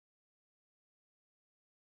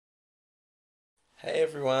Hey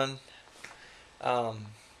everyone. Um,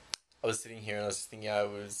 I was sitting here and I was thinking I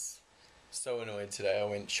was so annoyed today. I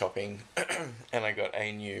went shopping and I got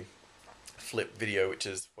a new flip video, which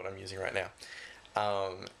is what I'm using right now.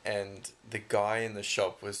 And the guy in the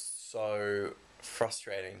shop was so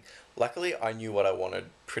frustrating. Luckily, I knew what I wanted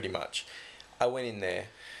pretty much. I went in there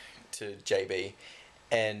to JB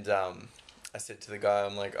and I said to the guy,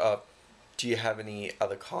 I'm like, oh, do you have any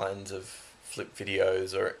other kinds of flip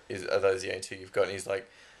videos, or are those the only two you've got? And he's like,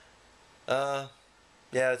 uh,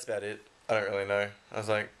 yeah, that's about it. I don't really know. I was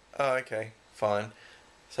like, oh, okay, fine.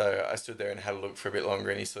 So I stood there and had a look for a bit longer,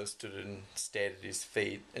 and he sort of stood and stared at his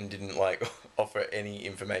feet and didn't like offer any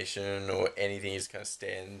information or anything. He just kind of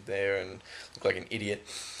stand there and look like an idiot.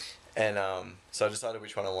 And so I decided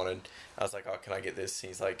which one I wanted. I was like, oh, can I get this? And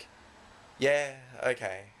he's like, yeah,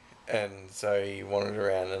 okay. And so he wandered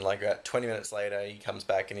around, and like about 20 minutes later, he comes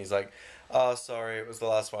back and he's like, oh, sorry, it was the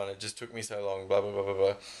last one. It just took me so long, blah, blah, blah, blah,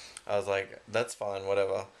 blah. I was like, that's fine,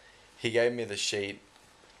 whatever. He gave me the sheet,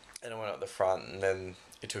 and I went up the front, and then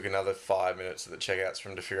it took another 5 minutes at the checkouts for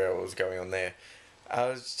him to figure out what was going on there.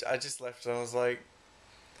 I just left, and I was like,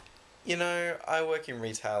 I work in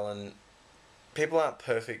retail, and people aren't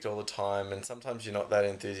perfect all the time, and sometimes you're not that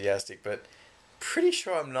enthusiastic, but pretty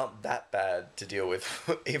sure I'm not that bad to deal with,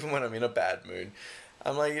 even when I'm in a bad mood.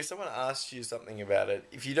 I'm like, if someone asks you something about it,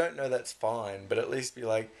 if you don't know, that's fine, but at least be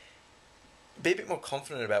a bit more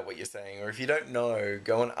confident about what you're saying. Or if you don't know,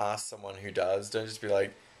 go and ask someone who does. Don't just be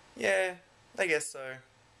like, yeah, I guess so.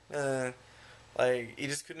 Uh, like, he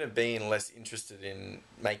just couldn't have been less interested in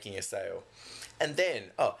making a sale. And then,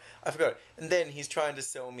 oh, I forgot. And then he's trying to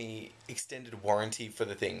sell me extended warranty for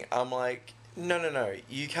the thing. I'm like, no, no, no.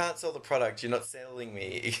 You can't sell the product. You're not selling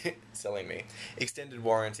me, selling me extended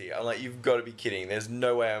warranty. I'm like, you've got to be kidding. There's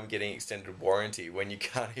no way I'm getting extended warranty when you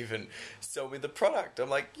can't even sell me the product. I'm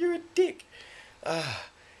like, you're a dick. Ah.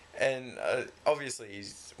 And obviously,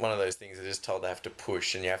 he's one of those things that just told to have to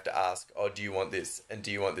push, and you have to ask, oh, do you want this? And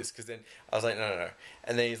do you want this? Because then I was like, no, no, no.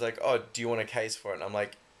 And then he's like, oh, do you want a case for it? And I'm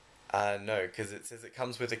like, no, because it says it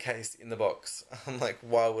comes with a case in the box. I'm like,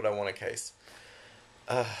 why would I want a case?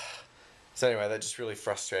 Uh, so anyway, that just really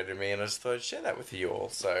frustrated me, and I just thought I'd share that with you all.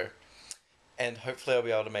 So, and hopefully I'll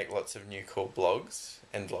be able to make lots of new cool blogs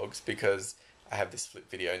and vlogs, because I have this flip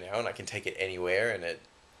video now and I can take it anywhere, and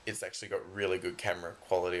it's actually got really good camera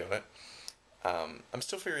quality on it. I'm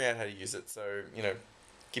still figuring out how to use it, so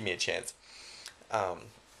give me a chance. Um,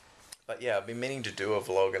 but yeah, I've been meaning to do a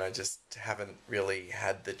vlog, and I just haven't really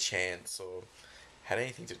had the chance or had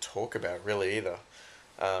anything to talk about really either.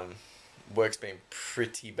 Um, Work's been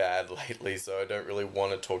pretty bad lately, so I don't really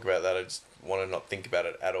want to talk about that. I just want to not think about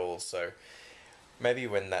it at all. So maybe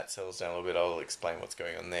when that settles down a little bit, I'll explain what's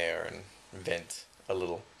going on there and vent a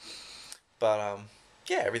little. But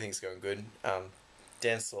yeah, everything's going good.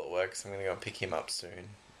 Dan's still at work, so I'm gonna go and pick him up soon,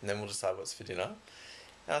 and then we'll decide what's for dinner.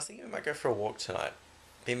 And I was thinking we might go for a walk tonight.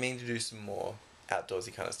 Been meaning to do some more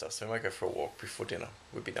outdoorsy kind of stuff, so we might go for a walk before dinner.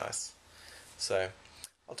 Would be nice. So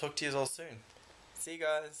I'll talk to you all soon. See you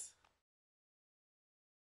guys.